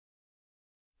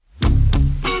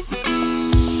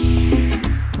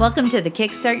Welcome to the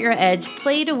Kickstart Your Edge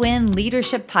Play to Win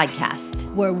Leadership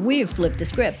Podcast, where we've flipped the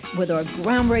script with our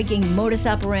groundbreaking modus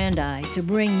operandi to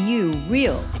bring you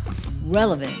real,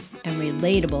 relevant, and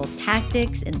relatable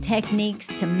tactics and techniques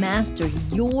to master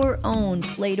your own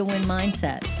play to win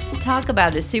mindset. Talk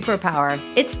about a superpower.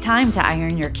 It's time to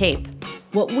iron your cape.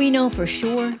 What we know for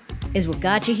sure is what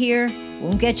got you here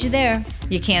won't get you there.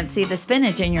 You can't see the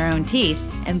spinach in your own teeth.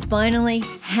 And finally,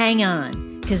 hang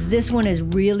on, because this one is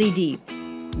really deep.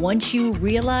 Once you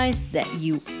realize that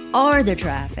you are the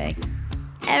traffic,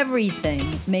 everything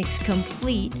makes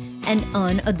complete and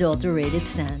unadulterated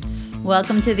sense.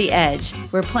 Welcome to The Edge,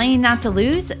 where playing not to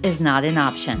lose is not an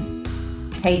option.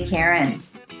 Hey, Karen.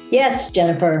 Yes,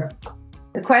 Jennifer.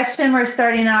 The question we're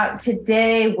starting out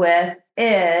today with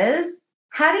is,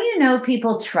 how do you know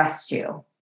people trust you?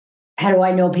 How do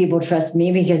I know people trust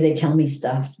me? Because they tell me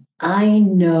stuff. I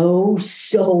know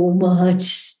so much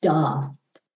stuff.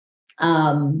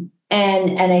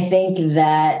 And I think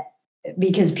that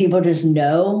because people just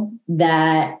know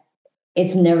that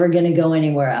it's never going to go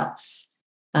anywhere else.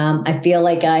 I feel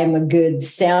like I'm a good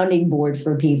sounding board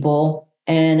for people.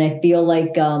 And I feel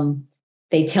like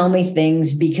they tell me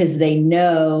things because they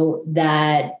know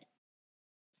that,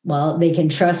 well, they can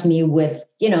trust me with,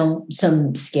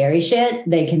 some scary shit.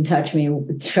 They can trust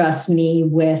me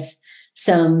with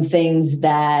some things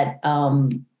that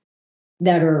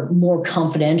are more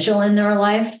confidential in their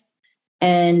life.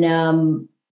 And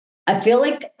I feel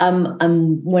like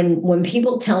when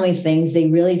people tell me things, they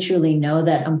really truly know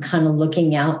that I'm kind of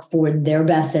looking out for their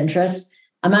best interest.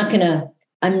 I'm gonna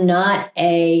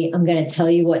tell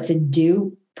you what to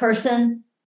do person.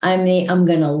 I'm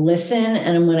gonna listen,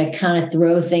 and I'm gonna kind of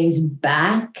throw things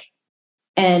back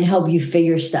and help you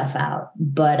figure stuff out.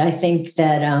 But I think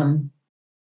that I don't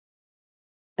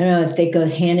know if it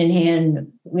goes hand in hand.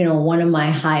 One of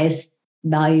my highest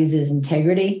values is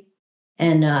integrity,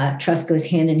 and trust goes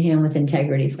hand in hand with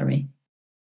integrity for me.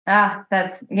 Yes.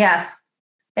 It's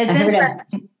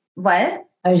interesting. What?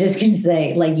 I was just going to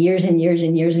say, like years and years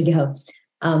and years ago,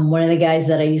 one of the guys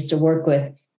that I used to work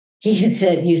with, he used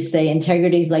to say,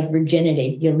 integrity is like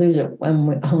virginity. You lose it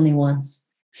only once.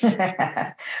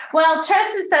 Well,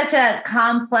 trust is such a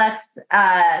complex,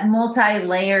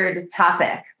 multi-layered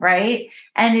topic, right?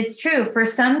 And it's true for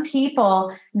some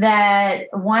people that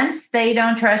once they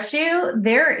don't trust you,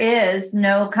 there is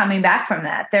no coming back from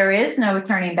that. There is no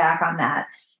turning back on that.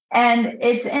 And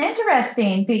it's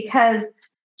interesting because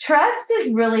trust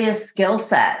is really a skill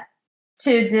set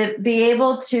to be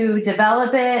able to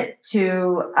develop it,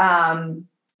 to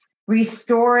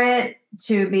restore it,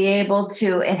 to be able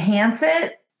to enhance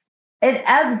it. It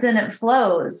ebbs and it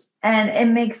flows, and it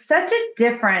makes such a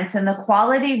difference in the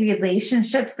quality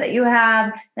relationships that you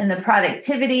have and the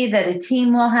productivity that a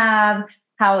team will have,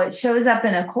 how it shows up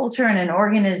in a culture and an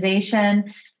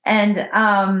organization. And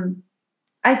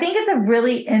I think it's a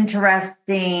really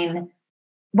interesting,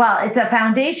 it's a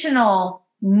foundational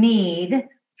need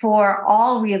for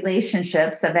all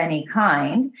relationships of any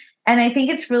kind. And I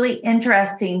think it's really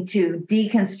interesting to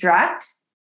deconstruct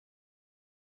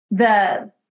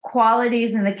the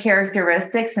qualities and the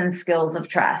characteristics and skills of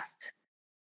trust.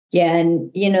 Yeah.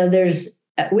 And,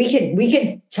 we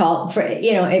could talk for,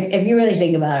 if you really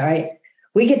think about it, right?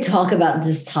 We could talk about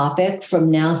this topic from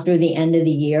now through the end of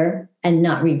the year and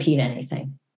not repeat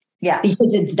anything. Yeah.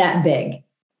 Because it's that big.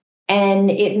 And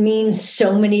it means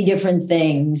so many different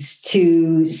things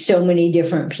to so many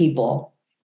different people.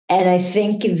 And I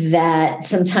think that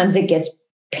sometimes it gets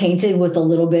painted with a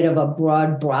little bit of a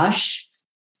broad brush.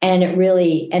 And it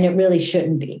really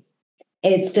shouldn't be.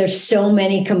 There's so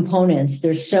many components.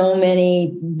 There's so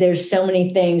many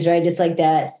things, right? It's like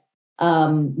that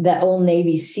old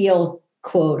Navy SEAL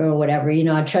quote or whatever,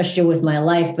 I trust you with my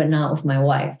life, but not with my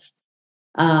wife.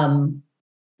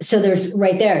 So there's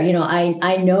right there,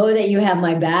 I know that you have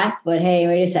my back, but hey,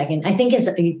 wait a second. I think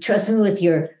you trust me with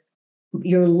your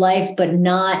life, but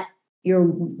not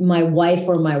my wife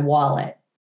or my wallet.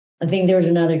 I think there's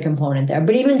another component there,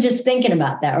 but even just thinking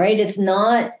about that, right? It's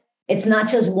not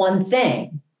just one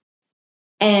thing.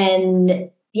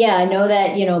 And yeah, I know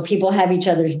that, people have each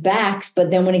other's backs, but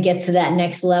then when it gets to that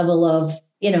next level of,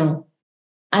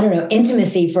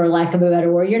 intimacy, for lack of a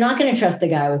better word, you're not going to trust the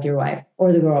guy with your wife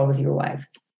or the girl with your wife.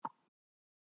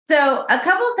 So a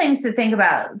couple of things to think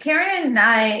about. Karen and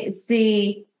I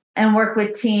see and work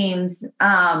with teams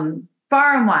far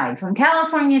and wide, from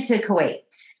California to Kuwait.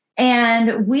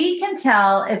 And we can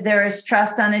tell if there is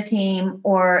trust on a team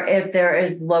or if there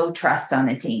is low trust on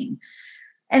a team.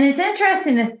 And it's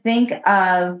interesting to think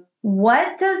of,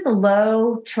 what does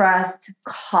low trust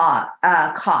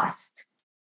cost?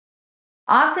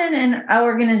 Often in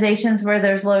organizations where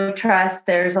there's low trust,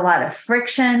 there's a lot of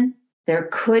friction. There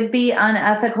could be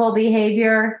unethical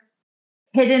behavior,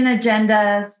 hidden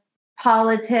agendas,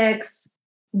 politics,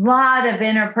 a lot of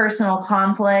interpersonal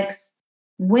conflicts.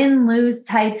 Win-lose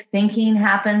type thinking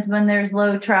happens when there's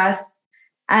low trust.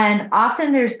 And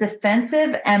often there's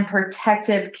defensive and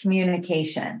protective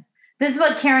communication. This is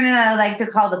what Karen and I like to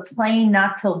call the playing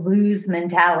not to lose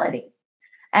mentality.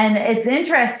 And it's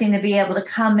interesting to be able to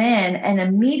come in and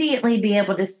immediately be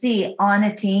able to see on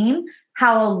a team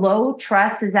how a low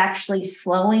trust is actually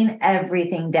slowing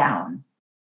everything down.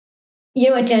 You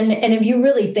know what, Jen, and if you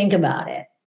really think about it,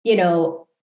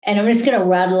 and I'm just going to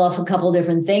rattle off a couple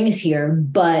different things here,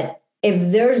 but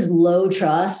if there's low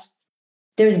trust,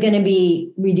 there's going to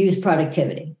be reduced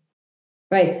productivity,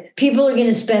 right? People are going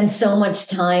to spend so much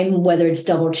time, whether it's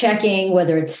double checking,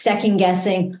 whether it's second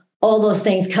guessing, all those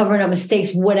things, covering up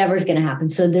mistakes, whatever's going to happen.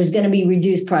 So there's going to be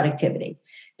reduced productivity.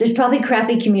 There's probably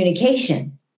crappy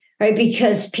communication, right?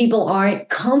 Because people aren't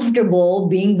comfortable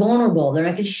being vulnerable. They're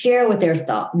not going to share what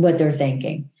they're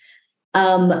thinking.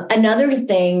 Another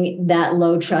thing that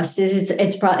low trust is,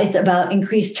 it's about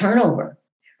increased turnover,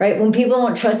 right? When people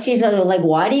don't trust each other, like,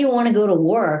 why do you want to go to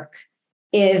work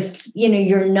if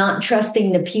you're not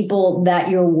trusting the people that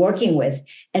you're working with?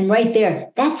 And right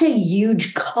there, that's a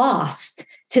huge cost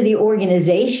to the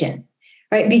organization,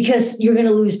 right? Because you're going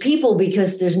to lose people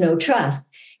because there's no trust.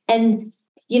 And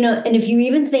and if you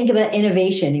even think about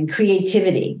innovation and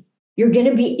creativity, you're going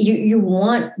to be you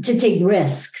want to take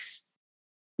risks,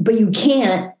 but you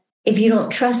can't if you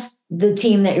don't trust the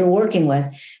team that you're working with.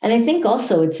 And I think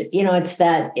also it's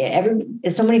that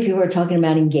so many people are talking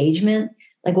about engagement.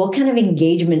 Like, what kind of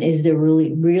engagement is there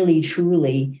really, really,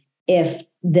 truly if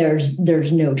there's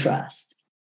no trust?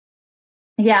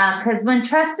 Yeah, because when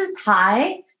trust is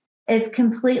high, it's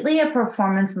completely a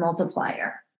performance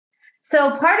multiplier.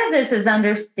 So part of this is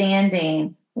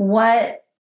understanding what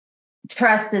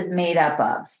trust is made up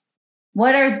of.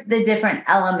 What are the different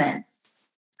elements?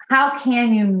 How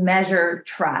can you measure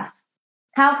trust?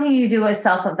 How can you do a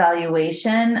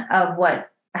self-evaluation of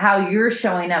how you're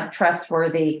showing up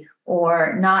trustworthy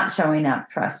or not showing up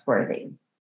trustworthy?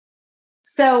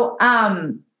 So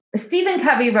Stephen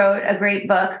Covey wrote a great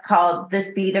book called The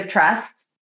Speed of Trust,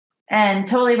 and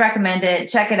totally recommend it.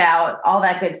 Check it out, all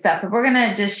that good stuff. But we're going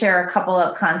to just share a couple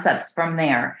of concepts from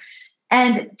there.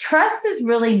 And trust is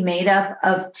really made up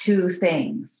of two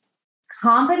things: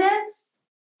 competence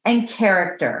and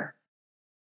character.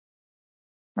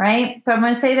 Right? So I'm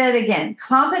going to say that again: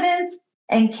 competence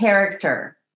and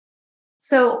character.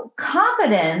 So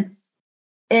competence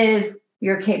is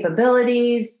your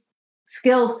capabilities,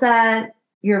 skill set,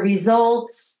 your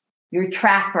results, your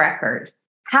track record.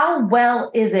 How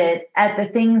well is it at the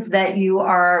things that you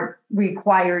are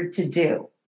required to do?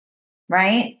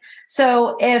 Right?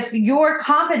 So if your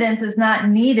competence is not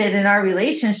needed in our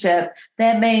relationship,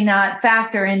 that may not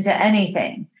factor into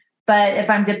anything. But if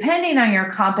I'm depending on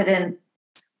your competence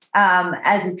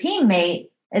as a teammate,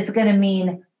 it's going to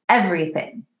mean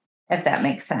everything, if that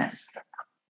makes sense.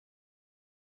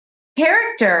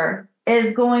 Character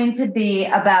is going to be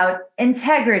about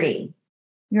integrity,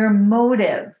 your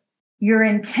motive, your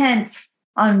intent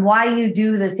on why you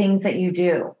do the things that you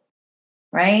do,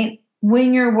 right?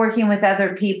 When you're working with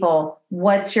other people,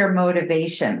 what's your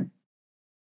motivation?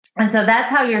 And so that's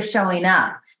how you're showing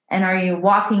up. And are you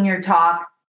walking your talk?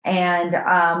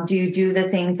 And do you do the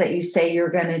things that you say you're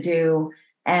going to do?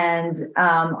 And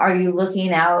are you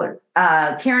looking out?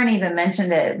 Karen even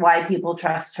mentioned it, why people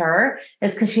trust her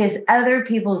is because she has other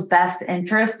people's best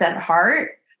interest at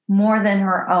heart more than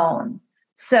her own.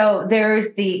 So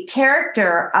there's the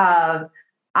character of,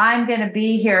 I'm going to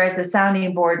be here as a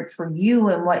sounding board for you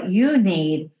and what you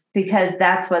need, because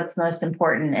that's what's most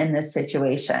important in this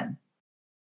situation.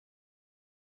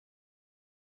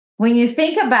 When you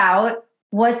think about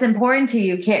what's important to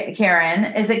you,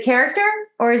 Karen, is it character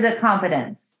or is it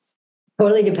competence?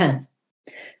 Totally depends.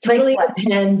 Totally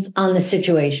depends on the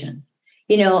situation.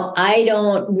 I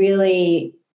don't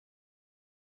really.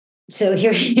 So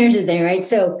here's the thing, right?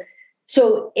 So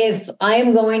if I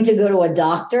am going to go to a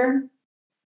doctor,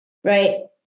 right,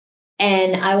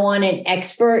 and I want an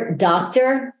expert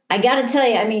doctor, I got to tell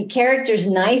you, character's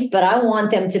nice, but I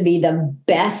want them to be the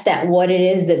best at what it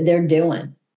is that they're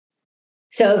doing.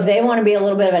 So if they want to be a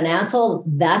little bit of an asshole,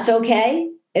 that's okay,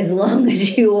 as long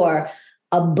as you are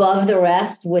above the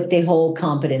rest with the whole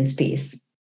competence piece.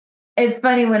 It's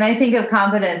funny, when I think of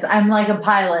competence, I'm like a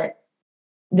pilot.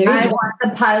 I want the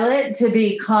pilot to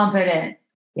be competent.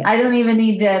 Yeah. I don't even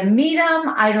need to meet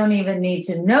them. I don't even need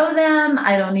to know them.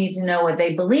 I don't need to know what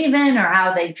they believe in or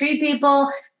how they treat people.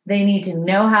 They need to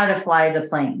know how to fly the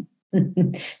plane.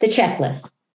 The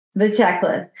checklist. The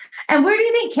checklist. And where do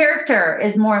you think character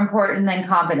is more important than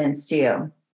competence to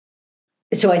you?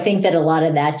 So I think that a lot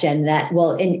of that, Jen, I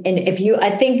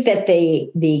think that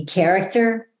the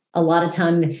character, a lot of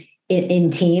time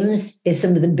in teams, is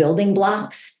some of the building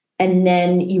blocks. And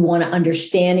then you want to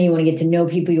understand, you want to get to know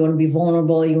people, you want to be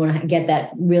vulnerable, you want to get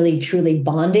that really, truly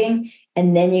bonding.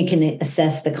 And then you can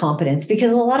assess the competence,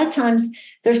 because a lot of times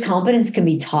there's competence can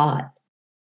be taught.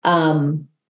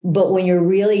 But when you're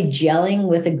really gelling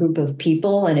with a group of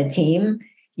people and a team,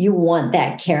 you want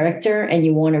that character and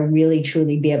you want to really,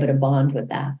 truly be able to bond with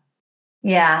that.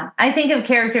 Yeah. I think of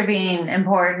character being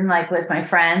important, like with my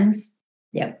friends.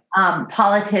 Yep.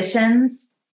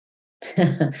 Politicians,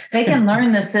 they can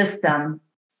learn the system,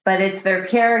 but it's their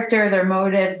character, their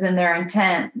motives, and their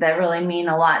intent that really mean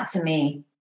a lot to me.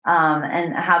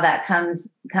 And how that comes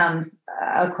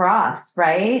across,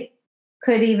 right?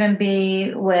 Could even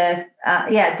be with,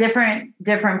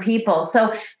 different people.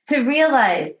 So to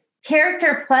realize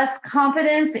character plus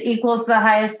confidence equals the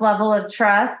highest level of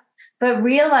trust, but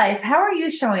realize, how are you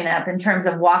showing up in terms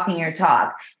of walking your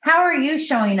talk? How are you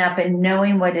showing up and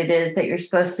knowing what it is that you're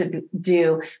supposed to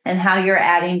do and how you're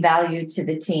adding value to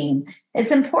the team?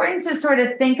 It's important to sort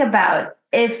of think about,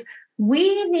 if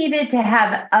we needed to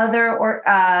have other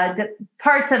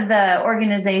parts of the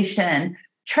organization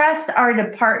trust our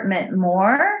department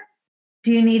more,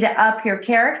 do you need to up your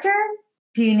character?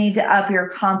 Do you need to up your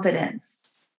confidence?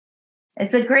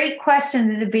 It's a great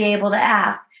question to be able to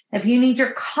ask. If you need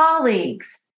your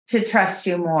colleagues to trust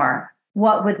you more,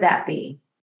 what would that be?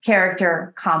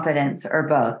 Character, competence, or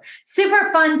both? Super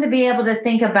fun to be able to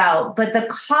think about, but the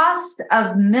cost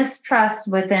of mistrust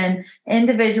within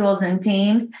individuals and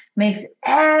teams makes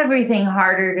everything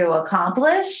harder to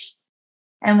accomplish.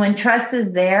 And when trust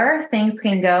is there, things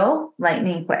can go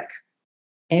lightning quick.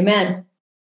 Amen.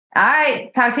 All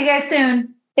right. Talk to you guys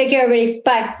soon. Take care, everybody.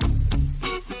 Bye.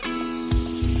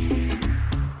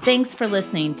 Thanks for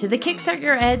listening to the Kickstart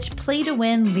Your Edge Play to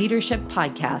Win Leadership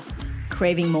Podcast.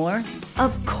 Craving more?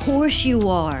 Of course you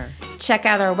are. Check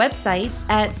out our website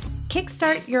at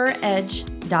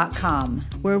kickstartyouredge.com,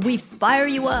 where we fire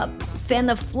you up, fan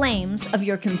the flames of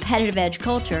your competitive edge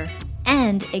culture,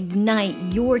 and ignite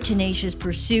your tenacious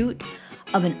pursuit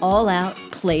of an all-out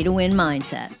play-to-win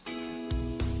mindset.